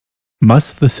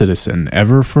Must the citizen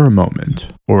ever for a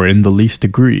moment, or in the least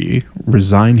degree,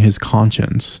 resign his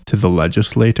conscience to the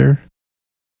legislator?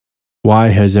 Why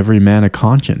has every man a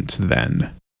conscience,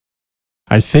 then?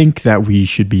 I think that we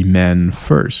should be men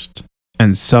first,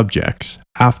 and subjects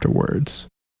afterwards.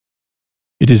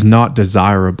 It is not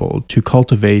desirable to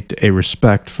cultivate a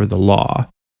respect for the law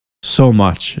so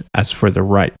much as for the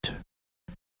right.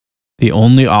 The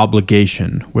only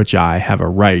obligation which I have a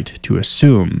right to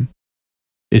assume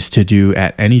is to do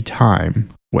at any time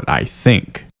what I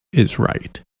think is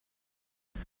right.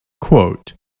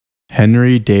 Quote,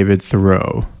 Henry David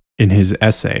Thoreau, in his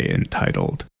essay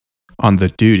entitled On the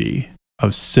Duty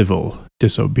of Civil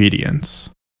Disobedience.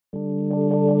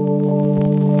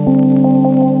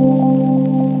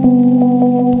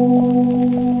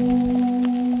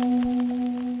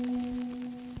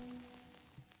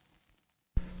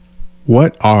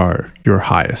 What are your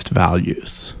highest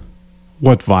values?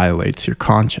 What violates your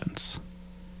conscience?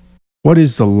 What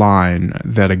is the line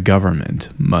that a government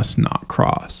must not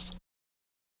cross?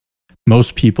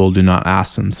 Most people do not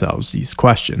ask themselves these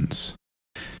questions,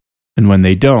 and when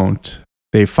they don't,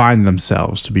 they find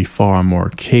themselves to be far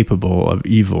more capable of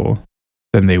evil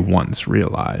than they once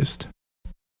realized.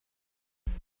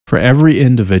 For every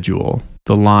individual,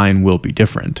 the line will be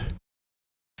different.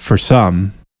 For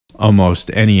some, almost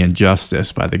any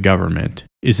injustice by the government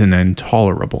is an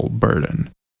intolerable burden.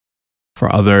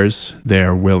 For others, they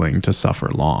are willing to suffer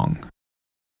long.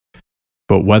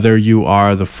 But whether you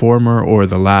are the former or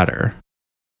the latter,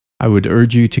 I would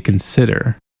urge you to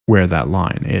consider where that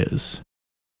line is.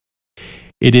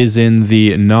 It is in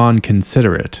the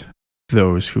non-considerate,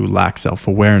 those who lack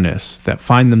self-awareness, that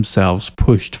find themselves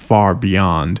pushed far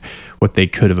beyond what they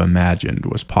could have imagined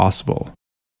was possible.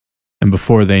 And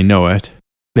before they know it,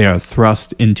 they are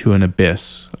thrust into an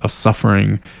abyss of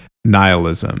suffering,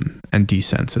 nihilism, and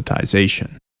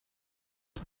desensitization.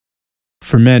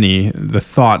 For many, the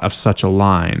thought of such a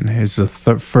line is the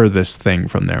furthest thing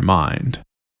from their mind.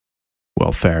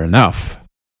 Well, fair enough.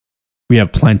 We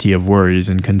have plenty of worries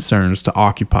and concerns to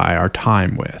occupy our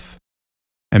time with.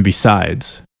 And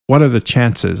besides, what are the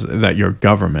chances that your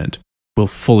government will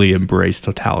fully embrace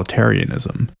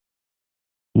totalitarianism?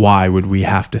 Why would we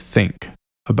have to think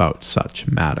about such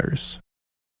matters?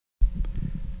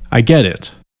 I get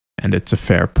it, and it's a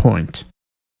fair point.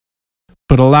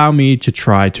 But allow me to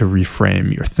try to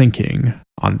reframe your thinking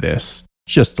on this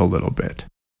just a little bit.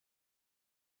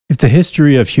 If the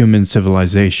history of human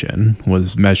civilization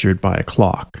was measured by a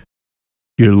clock,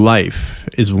 your life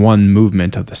is one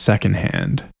movement of the second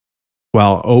hand,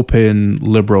 while open,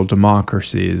 liberal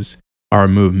democracies are a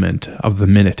movement of the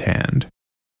minute hand.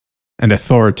 And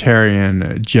authoritarian,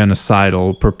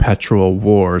 genocidal, perpetual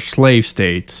war slave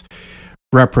states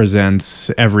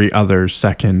represents every other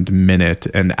second, minute,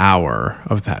 and hour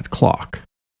of that clock.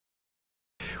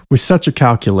 With such a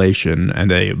calculation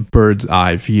and a bird's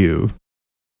eye view,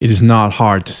 it is not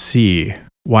hard to see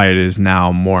why it is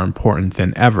now more important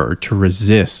than ever to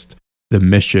resist the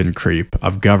mission creep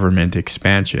of government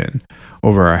expansion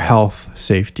over our health,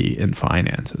 safety, and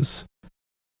finances.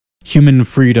 Human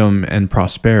freedom and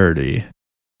prosperity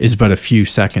is but a few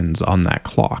seconds on that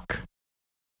clock,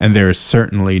 and there is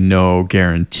certainly no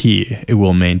guarantee it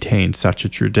will maintain such a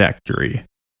trajectory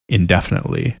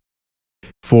indefinitely,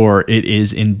 for it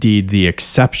is indeed the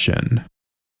exception,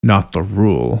 not the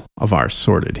rule, of our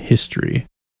sordid history.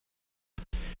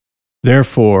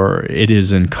 Therefore, it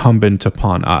is incumbent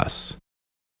upon us,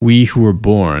 we who were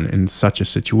born in such a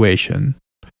situation,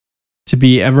 to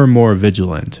be ever more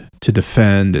vigilant, to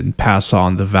defend and pass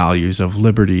on the values of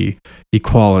liberty,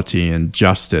 equality, and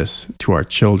justice to our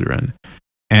children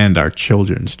and our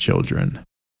children's children,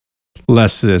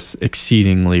 lest this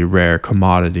exceedingly rare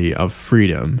commodity of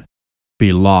freedom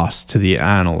be lost to the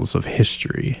annals of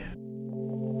history.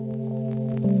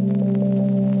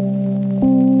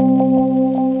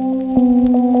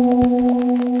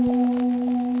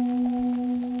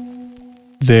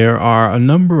 There are a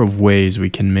number of ways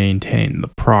we can maintain the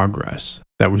progress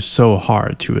that was so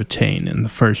hard to attain in the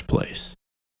first place.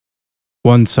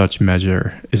 One such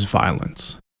measure is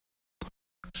violence.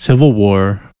 Civil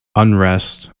war,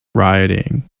 unrest,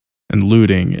 rioting, and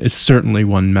looting is certainly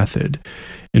one method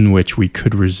in which we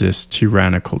could resist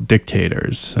tyrannical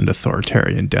dictators and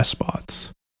authoritarian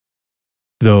despots.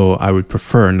 Though I would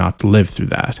prefer not to live through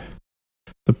that.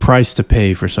 The price to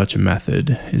pay for such a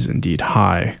method is indeed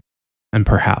high, and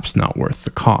perhaps not worth the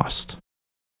cost.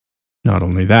 Not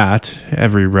only that,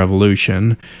 every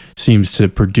revolution seems to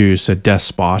produce a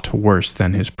despot worse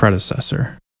than his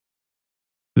predecessor.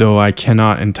 Though I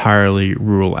cannot entirely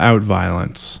rule out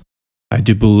violence, I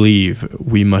do believe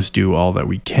we must do all that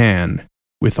we can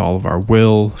with all of our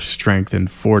will, strength, and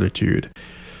fortitude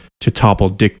to topple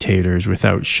dictators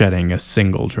without shedding a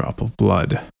single drop of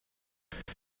blood.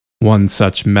 One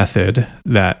such method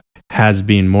that has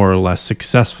been more or less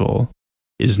successful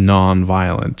is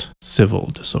non-violent civil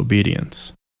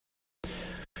disobedience.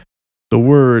 The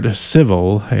word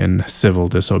civil in civil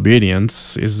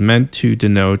disobedience is meant to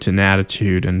denote an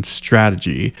attitude and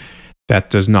strategy that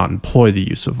does not employ the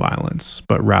use of violence,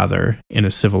 but rather, in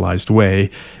a civilized way,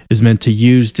 is meant to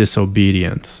use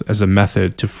disobedience as a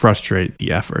method to frustrate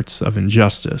the efforts of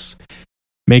injustice,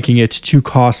 making it too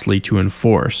costly to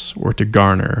enforce or to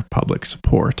garner public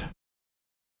support.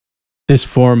 This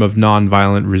form of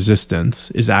nonviolent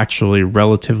resistance is actually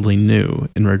relatively new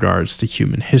in regards to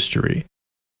human history,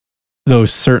 though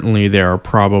certainly there are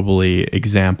probably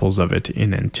examples of it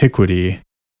in antiquity.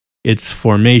 Its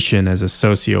formation as a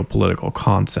socio-political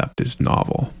concept is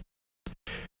novel.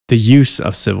 The use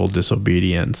of civil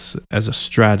disobedience as a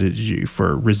strategy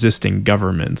for resisting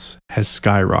governments has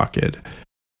skyrocketed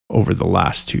over the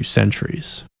last 2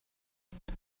 centuries.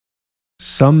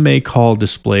 Some may call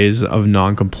displays of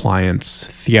noncompliance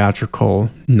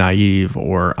theatrical, naive,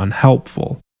 or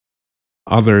unhelpful.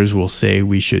 Others will say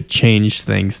we should change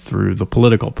things through the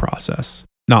political process,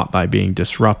 not by being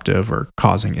disruptive or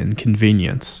causing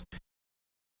inconvenience.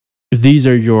 If these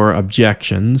are your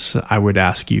objections, I would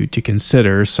ask you to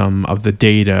consider some of the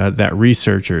data that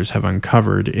researchers have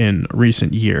uncovered in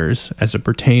recent years as it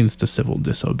pertains to civil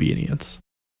disobedience.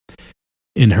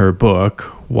 In her book,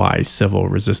 Why Civil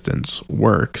Resistance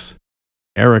Works,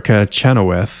 Erica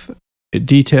Chenoweth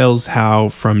details how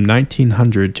from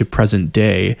 1900 to present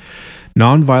day,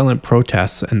 nonviolent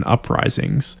protests and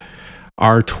uprisings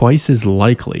are twice as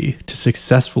likely to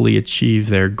successfully achieve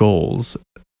their goals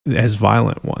as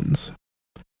violent ones.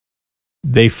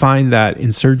 They find that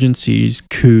insurgencies,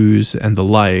 coups, and the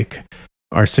like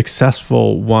are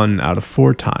successful 1 out of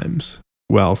 4 times,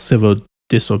 while civil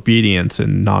disobedience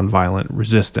and nonviolent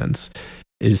resistance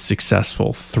is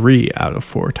successful 3 out of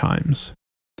 4 times.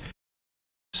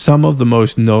 Some of the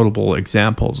most notable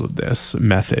examples of this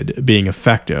method being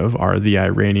effective are the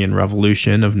Iranian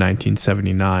Revolution of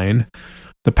 1979,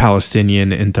 the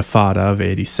Palestinian Intifada of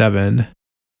 87,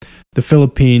 the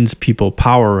Philippines People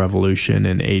Power Revolution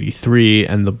in 83,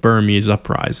 and the Burmese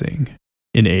Uprising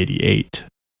in 88.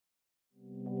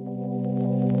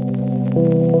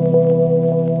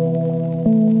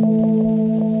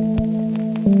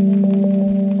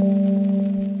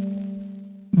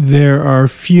 There are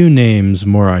few names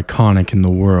more iconic in the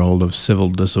world of civil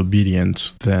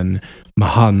disobedience than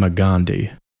Mahatma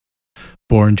Gandhi.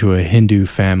 Born to a Hindu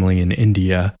family in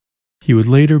India, he would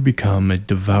later become a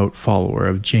devout follower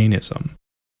of Jainism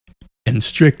and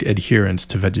strict adherence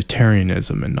to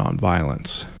vegetarianism and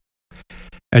nonviolence.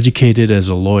 Educated as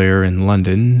a lawyer in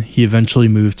London, he eventually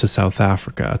moved to South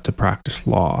Africa to practice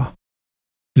law.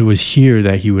 It was here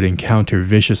that he would encounter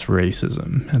vicious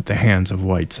racism at the hands of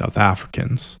white South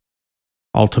Africans,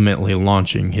 ultimately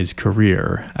launching his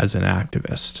career as an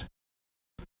activist.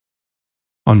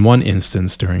 On one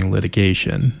instance during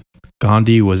litigation,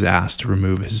 Gandhi was asked to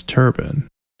remove his turban.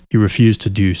 He refused to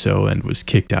do so and was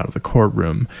kicked out of the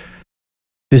courtroom.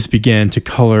 This began to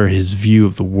color his view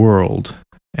of the world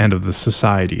and of the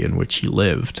society in which he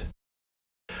lived.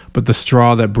 But the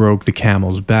straw that broke the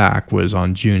camel's back was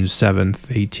on June 7,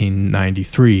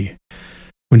 1893,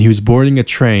 when he was boarding a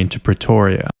train to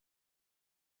Pretoria.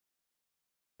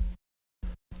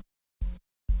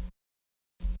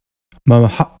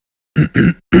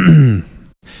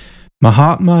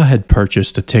 Mahatma had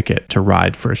purchased a ticket to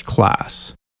ride first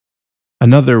class.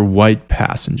 Another white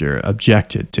passenger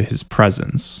objected to his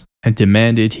presence and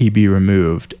demanded he be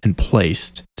removed and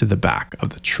placed to the back of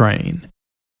the train.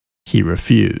 He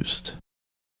refused.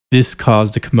 This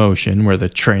caused a commotion where the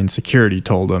train security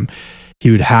told him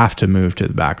he would have to move to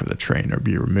the back of the train or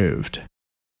be removed.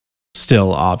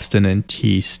 Still obstinate,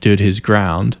 he stood his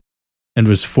ground and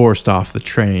was forced off the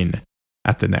train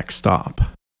at the next stop.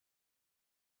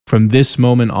 From this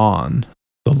moment on,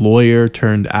 the lawyer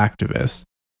turned activist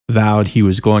vowed he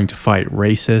was going to fight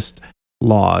racist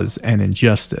laws and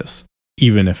injustice,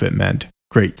 even if it meant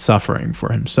great suffering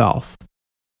for himself.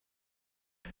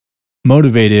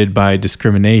 Motivated by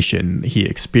discrimination he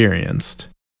experienced,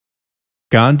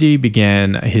 Gandhi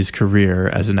began his career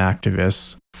as an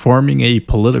activist, forming a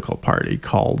political party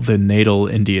called the Natal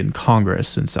Indian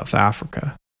Congress in South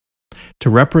Africa, to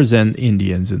represent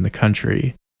Indians in the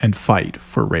country and fight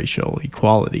for racial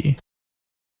equality.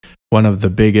 One of the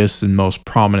biggest and most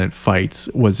prominent fights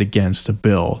was against a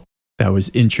bill that was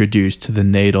introduced to the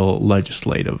Natal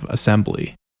Legislative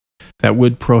Assembly that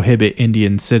would prohibit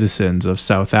Indian citizens of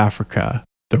South Africa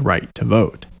the right to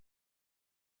vote.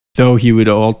 Though he would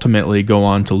ultimately go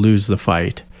on to lose the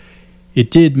fight,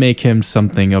 it did make him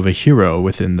something of a hero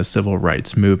within the civil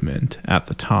rights movement at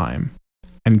the time,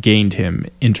 and gained him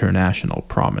international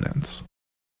prominence.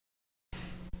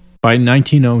 By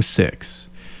 1906,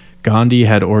 Gandhi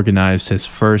had organized his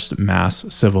first mass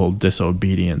civil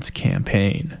disobedience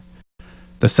campaign.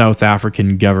 The South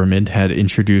African government had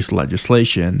introduced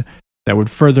legislation that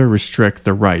would further restrict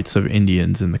the rights of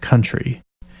Indians in the country,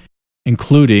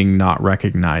 including not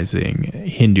recognizing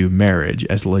Hindu marriage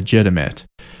as legitimate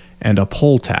and a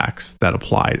poll tax that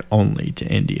applied only to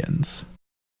Indians.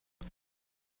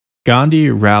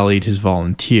 Gandhi rallied his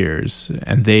volunteers,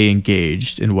 and they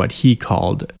engaged in what he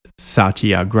called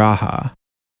satyagraha,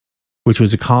 which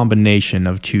was a combination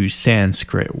of two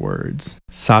Sanskrit words,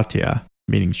 satya,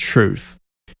 meaning truth,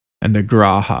 and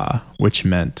agraha, which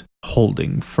meant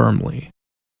holding firmly.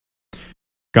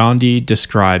 Gandhi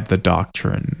described the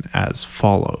doctrine as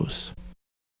follows.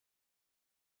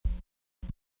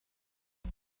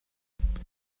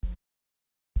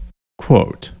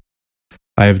 Quote,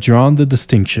 I have drawn the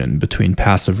distinction between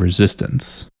passive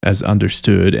resistance, as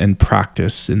understood and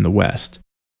practiced in the West,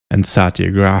 and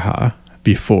satyagraha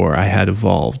before I had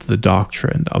evolved the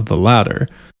doctrine of the latter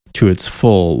to its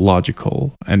full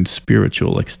logical and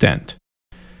spiritual extent.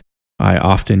 I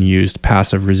often used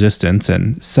passive resistance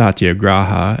and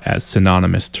satyagraha as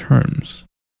synonymous terms.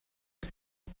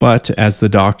 But as the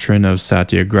doctrine of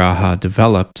satyagraha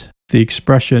developed, the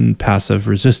expression passive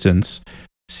resistance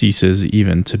ceases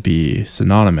even to be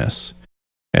synonymous,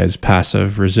 as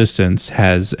passive resistance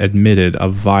has admitted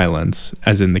of violence,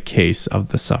 as in the case of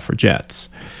the suffragettes,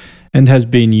 and has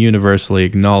been universally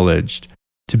acknowledged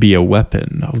to be a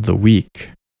weapon of the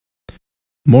weak.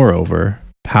 Moreover,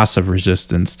 passive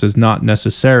resistance does not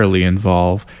necessarily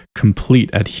involve complete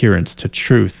adherence to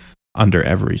truth under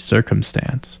every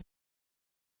circumstance.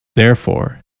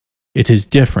 Therefore, it is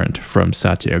different from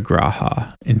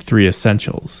satyagraha in three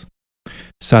essentials.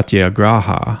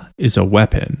 Satyagraha is a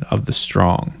weapon of the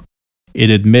strong.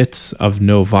 It admits of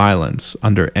no violence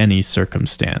under any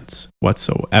circumstance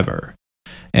whatsoever,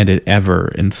 and it ever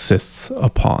insists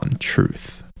upon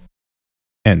truth.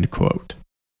 End quote.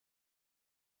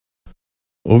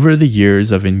 Over the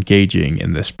years of engaging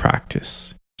in this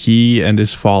practice, he and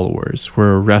his followers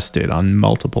were arrested on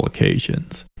multiple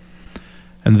occasions.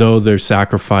 And though their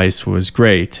sacrifice was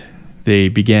great, they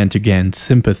began to gain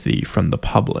sympathy from the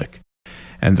public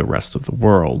and the rest of the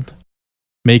world,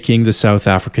 making the South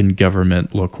African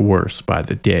government look worse by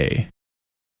the day.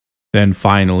 Then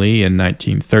finally, in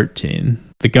 1913,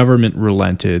 the government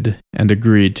relented and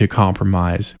agreed to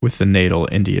compromise with the Natal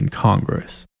Indian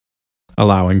Congress,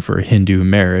 allowing for Hindu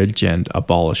marriage and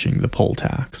abolishing the poll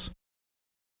tax.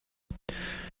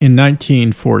 In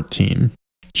 1914,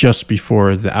 just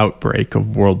before the outbreak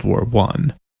of World War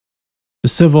I, the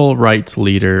civil rights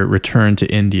leader returned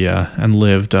to India and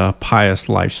lived a pious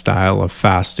lifestyle of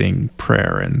fasting,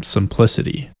 prayer, and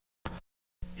simplicity.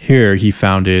 Here he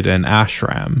founded an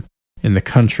ashram in the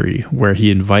country where he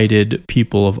invited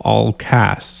people of all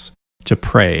castes to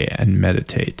pray and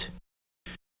meditate.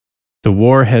 The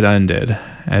war had ended,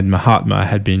 and Mahatma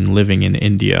had been living in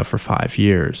India for 5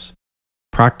 years,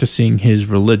 practicing his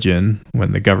religion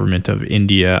when the government of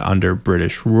India under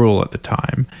British rule at the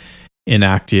time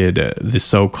enacted the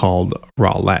so-called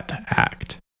Rowlatt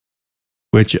Act,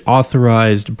 which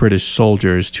authorized British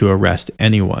soldiers to arrest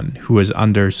anyone who was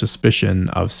under suspicion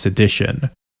of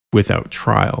sedition without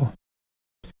trial.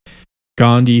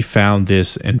 Gandhi found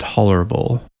this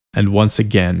intolerable and once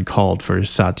again called for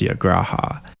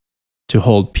satyagraha, to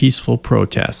hold peaceful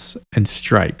protests and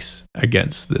strikes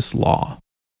against this law.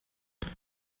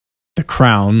 The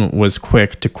Crown was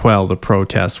quick to quell the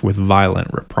protests with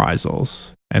violent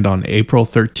reprisals, and on April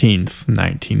 13,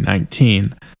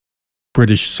 1919,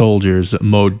 British soldiers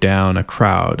mowed down a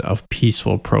crowd of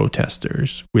peaceful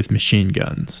protesters with machine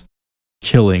guns,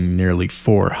 killing nearly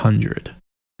 400.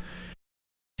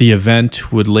 The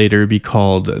event would later be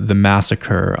called the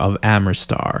Massacre of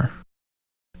Amritsar.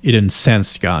 It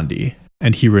incensed Gandhi,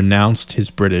 and he renounced his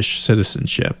British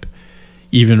citizenship,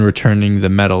 even returning the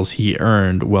medals he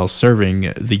earned while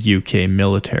serving the UK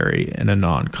military in a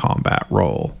non-combat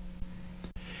role.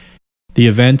 The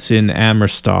events in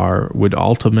Amritsar would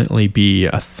ultimately be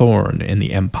a thorn in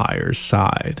the empire's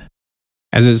side,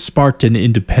 as it sparked an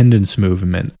independence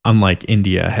movement unlike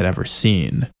India had ever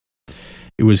seen.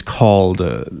 It was called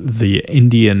the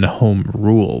Indian Home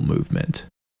Rule movement,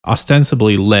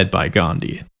 ostensibly led by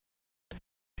Gandhi.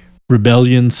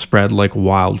 Rebellion spread like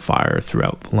wildfire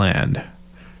throughout the land.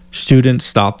 Students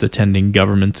stopped attending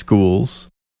government schools.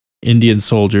 Indian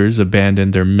soldiers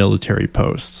abandoned their military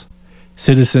posts.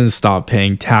 Citizens stopped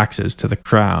paying taxes to the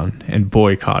crown and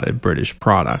boycotted British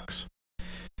products.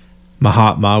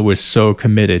 Mahatma was so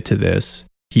committed to this,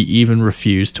 he even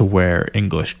refused to wear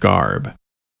English garb,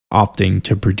 opting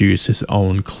to produce his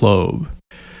own cloth.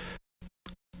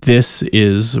 This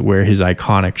is where his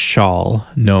iconic shawl,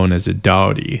 known as a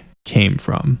dhoti, came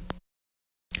from.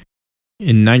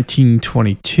 In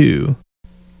 1922,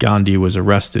 Gandhi was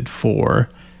arrested for,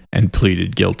 and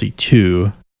pleaded guilty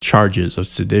to, charges of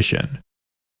sedition,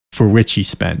 for which he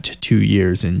spent 2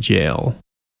 years in jail.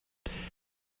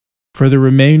 For the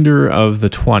remainder of the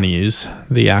 20s,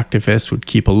 the activist would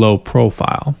keep a low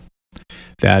profile.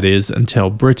 That is, until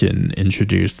Britain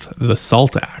introduced the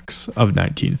Salt Acts of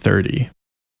 1930,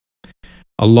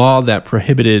 a law that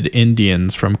prohibited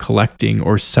Indians from collecting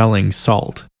or selling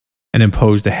salt and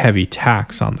imposed a heavy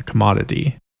tax on the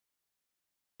commodity.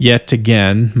 Yet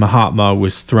again, Mahatma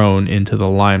was thrown into the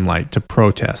limelight to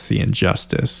protest the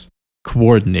injustice,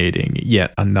 coordinating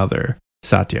yet another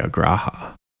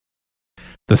satyagraha.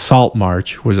 The Salt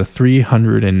March was a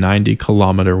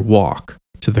 390-kilometer walk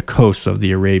to the coast of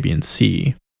the Arabian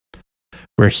Sea,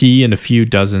 where he and a few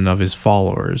dozen of his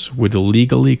followers would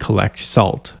illegally collect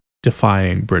salt,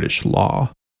 defying British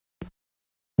law.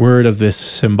 Word of this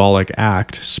symbolic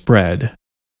act spread,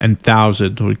 and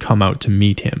thousands would come out to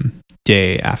meet him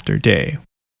day after day,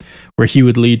 where he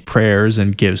would lead prayers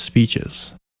and give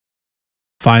speeches.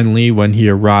 Finally, when he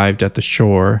arrived at the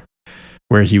shore,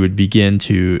 where he would begin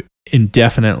to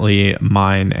indefinitely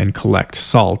mine and collect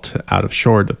salt out of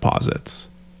shore deposits,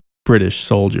 British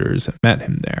soldiers met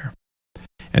him there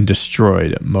and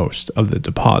destroyed most of the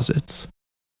deposits.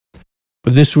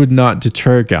 But this would not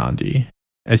deter Gandhi,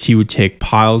 as he would take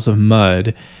piles of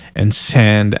mud and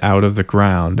sand out of the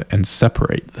ground and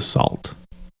separate the salt.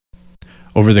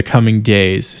 Over the coming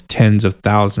days, tens of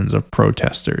thousands of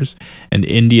protesters and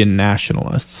Indian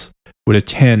nationalists would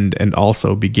attend and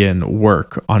also begin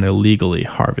work on illegally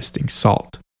harvesting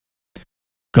salt.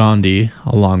 Gandhi,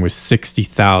 along with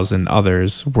 60,000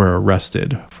 others, were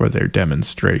arrested for their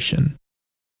demonstration.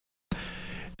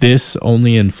 This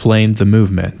only inflamed the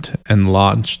movement and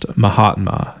launched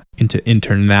Mahatma into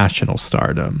international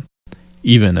stardom,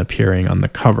 even appearing on the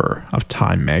cover of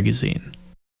Time magazine.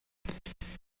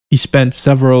 He spent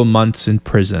several months in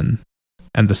prison,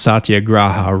 and the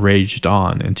satyagraha raged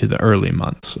on into the early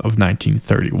months of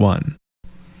 1931.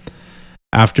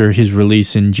 After his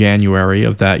release in January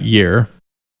of that year,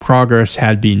 progress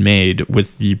had been made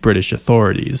with the British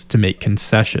authorities to make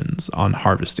concessions on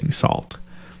harvesting salt.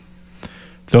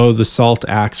 Though the Salt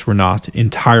Acts were not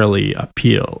entirely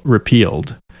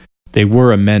repealed, they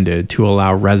were amended to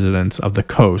allow residents of the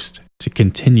coast to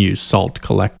continue salt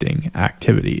collecting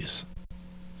activities.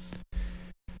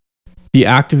 The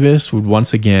activists would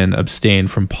once again abstain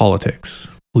from politics,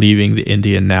 leaving the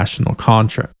Indian National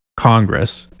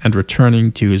Congress and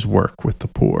returning to his work with the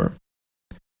poor.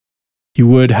 He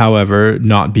would, however,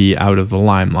 not be out of the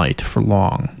limelight for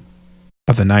long.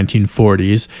 By the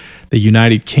 1940s, the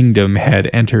United Kingdom had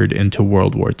entered into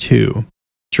World War II,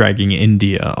 dragging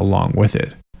India along with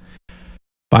it.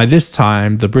 By this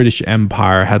time, the British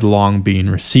Empire had long been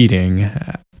receding,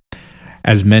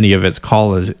 as many of its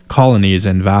colonies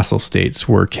and vassal states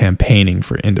were campaigning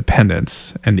for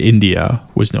independence, and India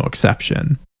was no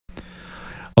exception.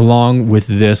 Along with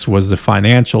this was the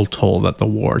financial toll that the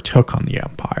war took on the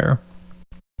empire.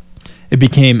 It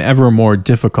became ever more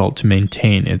difficult to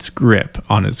maintain its grip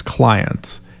on its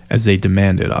clients as they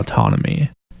demanded autonomy.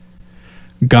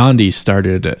 Gandhi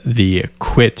started the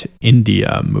Quit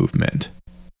India movement,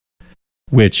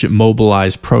 which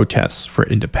mobilized protests for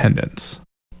independence.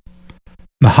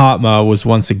 Mahatma was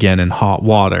once again in hot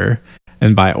water,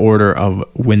 and by order of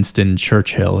Winston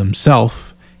Churchill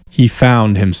himself, he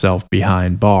found himself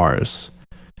behind bars.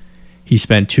 He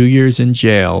spent 2 years in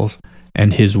jail,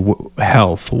 and his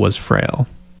health was frail.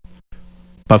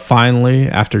 But finally,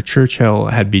 after Churchill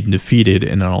had been defeated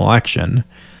in an election,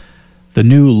 the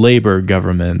new Labour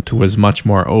government was much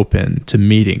more open to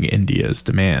meeting India's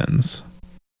demands.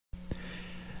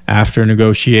 After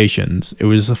negotiations, it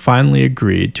was finally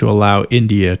agreed to allow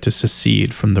India to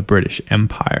secede from the British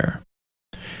Empire.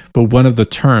 But one of the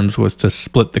terms was to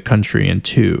split the country in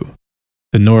two,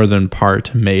 the northern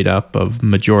part made up of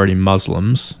majority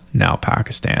Muslims, now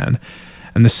Pakistan,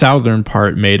 and the southern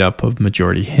part made up of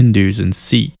majority Hindus and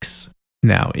Sikhs,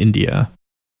 now India.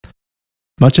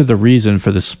 Much of the reason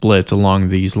for the split along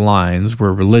these lines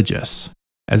were religious,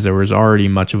 as there was already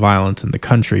much violence in the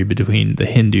country between the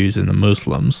Hindus and the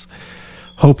Muslims,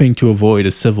 hoping to avoid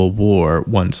a civil war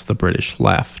once the British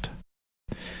left.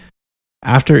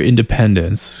 After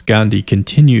independence, Gandhi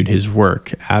continued his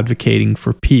work advocating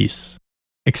for peace,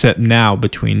 except now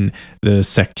between the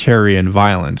sectarian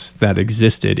violence that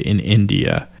existed in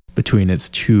India between its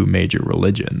two major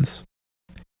religions.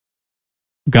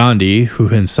 Gandhi, who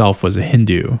himself was a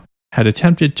Hindu, had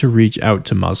attempted to reach out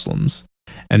to Muslims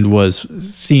and was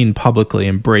seen publicly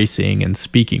embracing and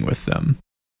speaking with them.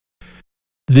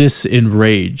 This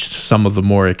enraged some of the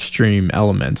more extreme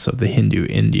elements of the Hindu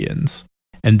Indians,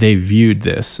 and they viewed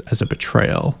this as a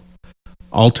betrayal,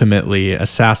 ultimately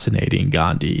assassinating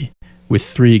Gandhi with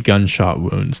 3 gunshot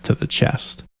wounds to the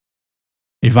chest.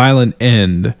 A violent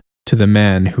end to the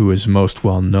man who is most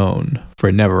well known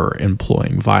for never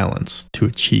employing violence to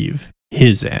achieve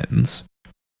his ends.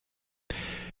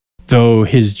 Though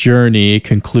his journey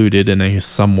concluded in a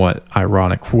somewhat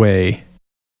ironic way,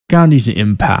 Gandhi's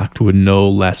impact would no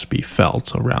less be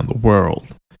felt around the world,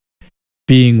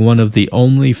 being one of the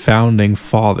only founding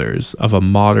fathers of a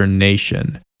modern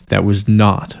nation that was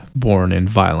not born in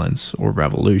violence or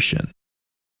revolution,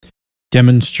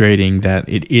 demonstrating that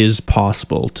it is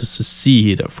possible to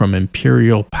secede from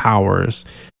imperial powers,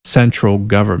 central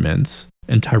governments,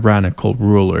 and tyrannical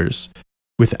rulers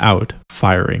without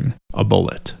firing a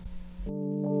bullet.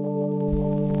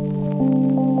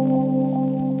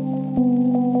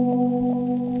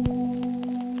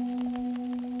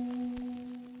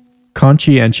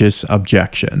 Conscientious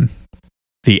objection,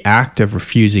 the act of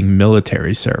refusing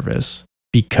military service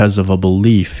because of a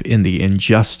belief in the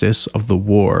injustice of the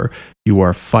war you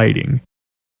are fighting,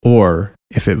 or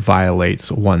if it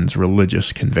violates one's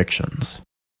religious convictions.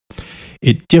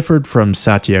 It differed from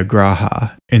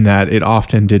satyagraha in that it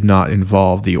often did not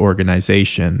involve the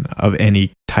organization of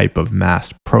any type of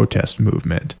mass protest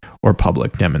movement or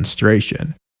public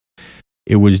demonstration.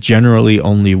 It was generally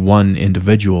only one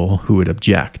individual who would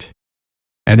object.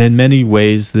 And in many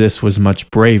ways, this was much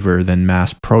braver than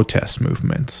mass protest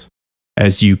movements,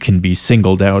 as you can be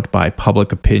singled out by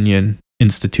public opinion,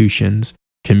 institutions,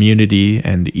 community,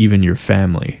 and even your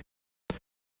family.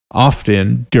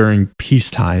 Often, during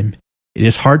peacetime, it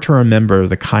is hard to remember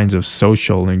the kinds of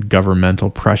social and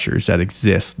governmental pressures that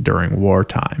exist during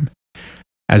wartime,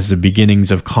 as the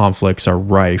beginnings of conflicts are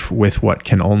rife with what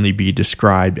can only be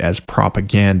described as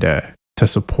propaganda to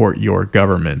support your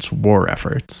government's war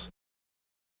efforts.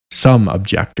 Some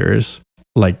objectors,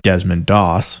 like Desmond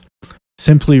Doss,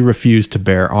 simply refuse to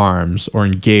bear arms or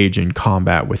engage in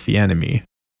combat with the enemy,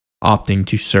 opting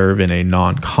to serve in a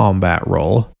non-combat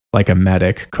role, like a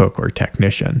medic, cook, or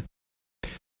technician.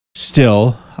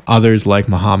 Still, others like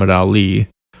Muhammad Ali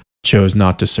chose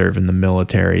not to serve in the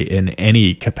military in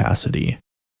any capacity,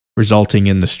 resulting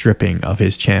in the stripping of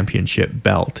his championship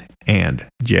belt and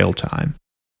jail time.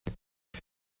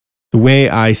 The way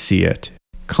I see it,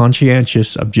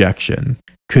 conscientious objection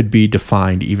could be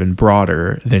defined even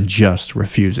broader than just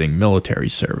refusing military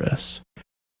service.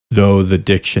 Though the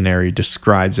dictionary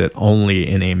describes it only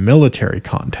in a military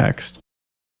context,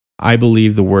 I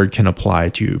believe the word can apply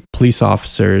to police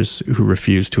officers who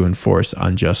refuse to enforce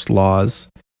unjust laws,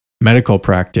 medical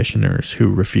practitioners who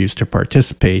refuse to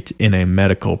participate in a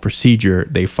medical procedure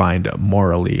they find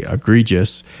morally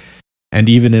egregious, and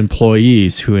even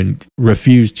employees who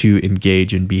refuse to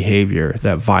engage in behavior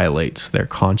that violates their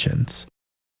conscience.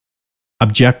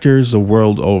 Objectors the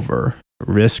world over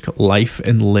risk life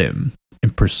and limb in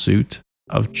pursuit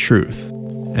of truth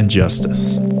and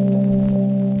justice.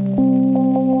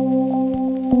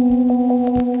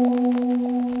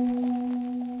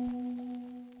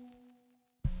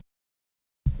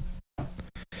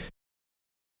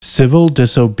 Civil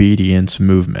disobedience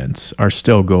movements are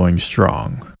still going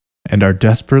strong and are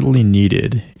desperately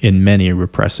needed in many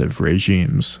repressive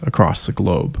regimes across the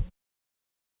globe.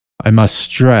 I must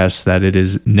stress that it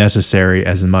is necessary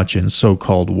as much in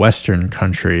so-called Western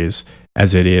countries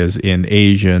as it is in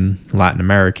Asian, Latin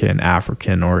American,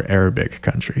 African, or Arabic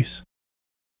countries.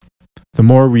 The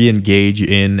more we engage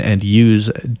in and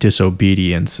use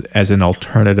disobedience as an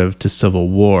alternative to civil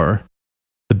war,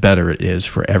 the better it is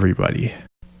for everybody.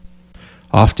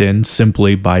 Often,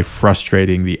 simply by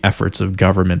frustrating the efforts of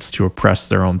governments to oppress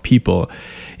their own people,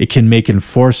 it can make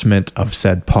enforcement of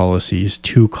said policies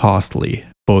too costly,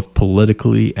 both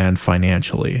politically and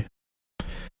financially.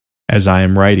 As I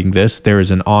am writing this, there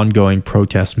is an ongoing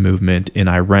protest movement in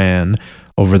Iran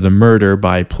over the murder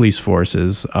by police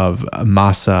forces of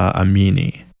Mahsa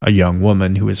Amini, a young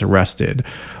woman who was arrested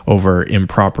over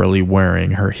improperly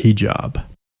wearing her hijab.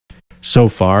 So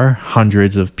far,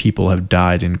 hundreds of people have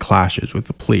died in clashes with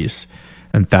the police,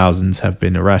 and thousands have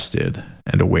been arrested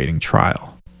and awaiting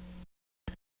trial.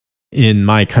 In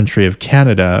my country of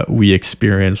Canada, we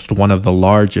experienced one of the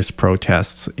largest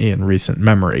protests in recent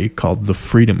memory called the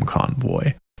Freedom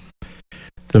Convoy.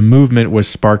 The movement was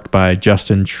sparked by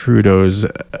Justin Trudeau's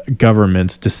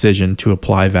government's decision to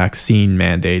apply vaccine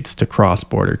mandates to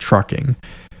cross-border trucking,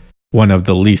 one of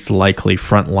the least likely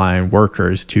frontline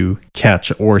workers to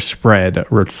catch or spread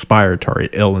respiratory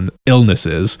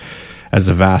illnesses, as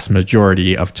the vast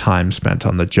majority of time spent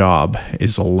on the job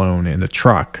is alone in a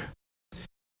truck.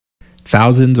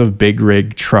 Thousands of big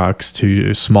rig trucks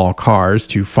to small cars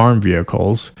to farm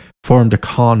vehicles formed a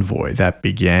convoy that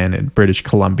began in British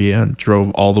Columbia and drove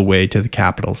all the way to the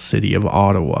capital city of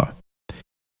Ottawa.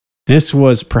 This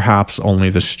was perhaps only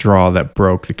the straw that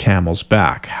broke the camel's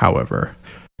back, however,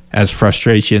 as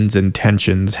frustrations and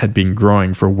tensions had been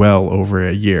growing for well over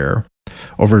a year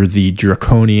over the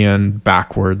draconian,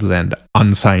 backwards, and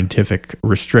unscientific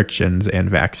restrictions and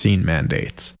vaccine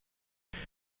mandates.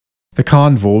 The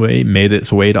convoy made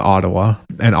its way to Ottawa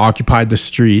and occupied the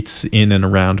streets in and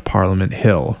around Parliament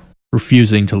Hill,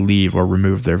 refusing to leave or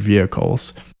remove their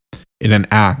vehicles, in an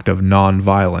act of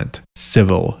non-violent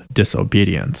civil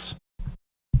disobedience.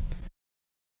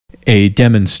 A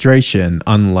demonstration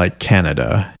unlike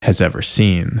Canada has ever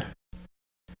seen.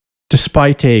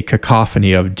 Despite a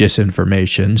cacophony of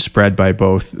disinformation spread by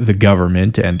both the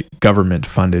government and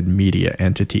government-funded media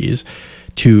entities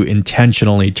to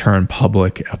intentionally turn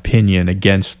public opinion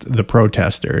against the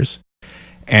protesters,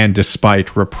 and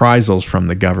despite reprisals from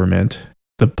the government,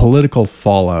 the political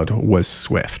fallout was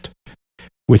swift.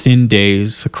 Within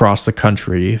days, across the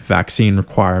country, vaccine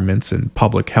requirements and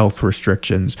public health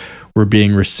restrictions were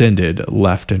being rescinded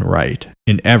left and right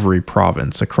in every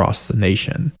province across the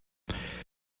nation.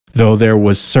 Though there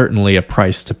was certainly a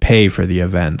price to pay for the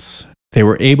events, they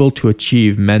were able to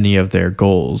achieve many of their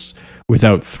goals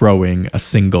without throwing a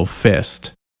single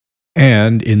fist.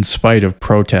 And in spite of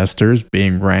protesters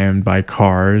being rammed by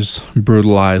cars,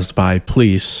 brutalized by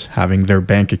police, having their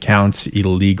bank accounts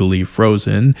illegally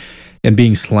frozen, and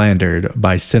being slandered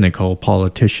by cynical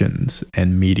politicians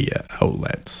and media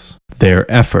outlets, their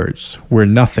efforts were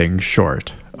nothing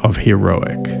short of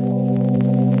heroic.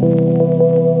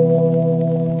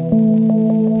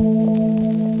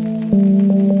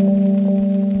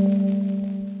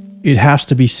 It has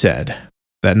to be said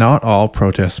that not all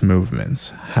protest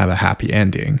movements have a happy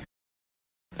ending.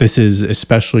 This is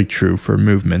especially true for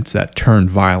movements that turn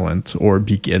violent or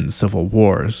begin civil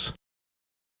wars.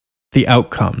 The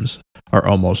outcomes are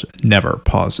almost never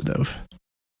positive.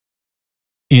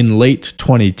 In late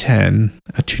 2010,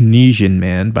 a Tunisian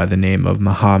man by the name of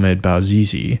Mohamed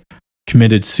Bouazizi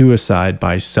committed suicide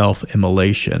by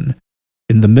self-immolation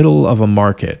in the middle of a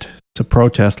market to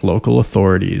protest local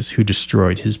authorities who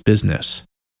destroyed his business.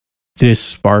 This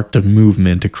sparked a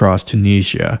movement across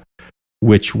Tunisia,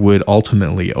 which would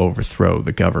ultimately overthrow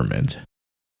the government.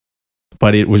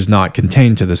 But it was not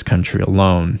contained to this country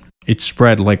alone. It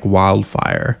spread like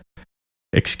wildfire,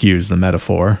 excuse the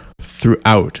metaphor,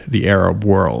 throughout the Arab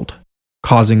world,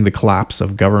 causing the collapse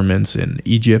of governments in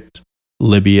Egypt,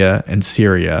 Libya, and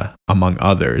Syria, among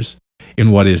others,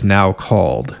 in what is now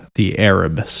called the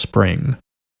Arab Spring.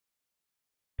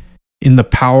 In the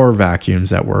power vacuums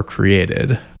that were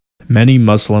created, many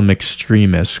Muslim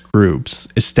extremist groups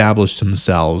established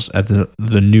themselves as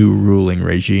the new ruling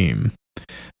regime,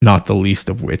 not the least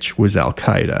of which was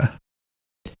Al-Qaeda.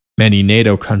 Many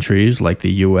NATO countries like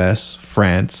the US,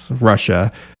 France,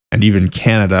 Russia, and even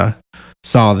Canada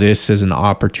saw this as an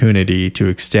opportunity to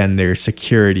extend their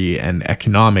security and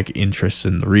economic interests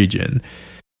in the region,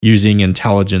 using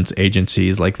intelligence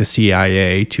agencies like the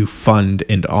CIA to fund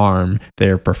and arm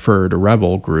their preferred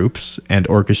rebel groups and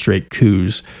orchestrate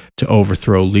coups to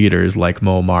overthrow leaders like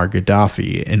Muammar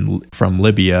Gaddafi from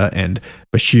Libya and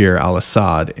Bashir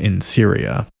al-Assad in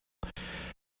Syria.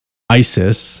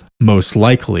 ISIS, most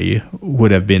likely,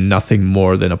 would have been nothing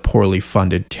more than a poorly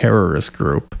funded terrorist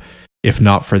group, if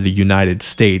not for the United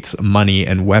States' money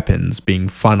and weapons being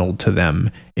funneled to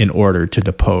them in order to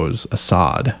depose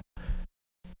Assad.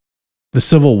 The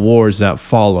civil wars that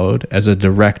followed as a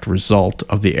direct result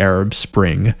of the Arab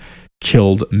Spring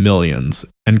killed millions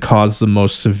and caused the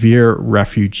most severe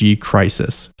refugee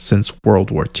crisis since World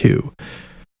War II,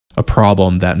 a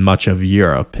problem that much of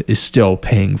Europe is still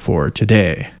paying for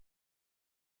today.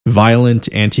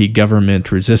 Violent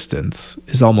anti-government resistance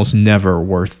is almost never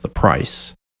worth the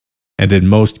price, and in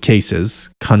most cases,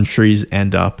 countries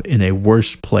end up in a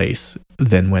worse place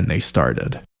than when they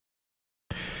started.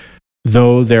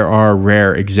 Though there are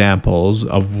rare examples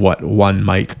of what one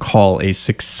might call a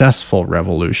successful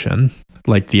revolution,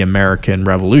 like the American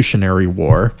Revolutionary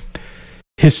War,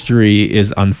 History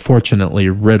is unfortunately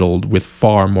riddled with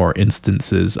far more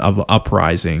instances of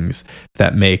uprisings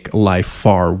that make life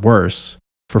far worse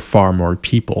for far more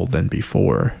people than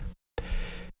before.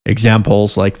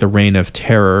 Examples like the Reign of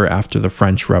Terror after the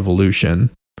French Revolution,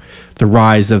 the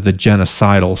rise of the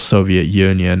genocidal Soviet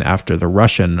Union after the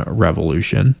Russian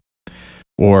Revolution,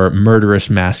 or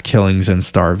murderous mass killings and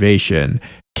starvation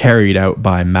carried out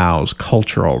by Mao's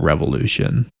Cultural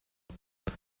Revolution.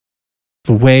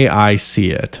 The way I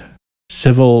see it,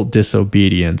 civil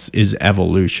disobedience is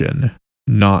evolution,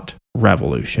 not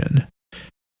revolution.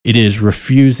 It is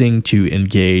refusing to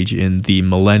engage in the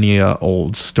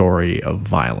millennia-old story of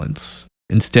violence,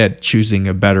 instead choosing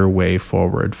a better way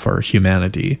forward for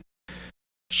humanity,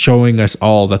 showing us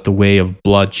all that the way of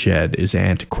bloodshed is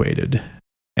antiquated,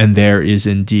 and there is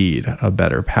indeed a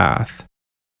better path.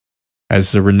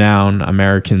 As the renowned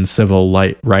American civil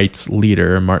rights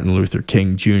leader Martin Luther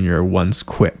King Jr. once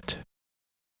quipped,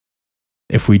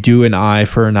 "If we do an eye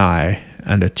for an eye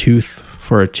and a tooth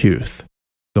for a tooth,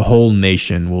 the whole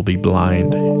nation will be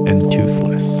blind and toothless."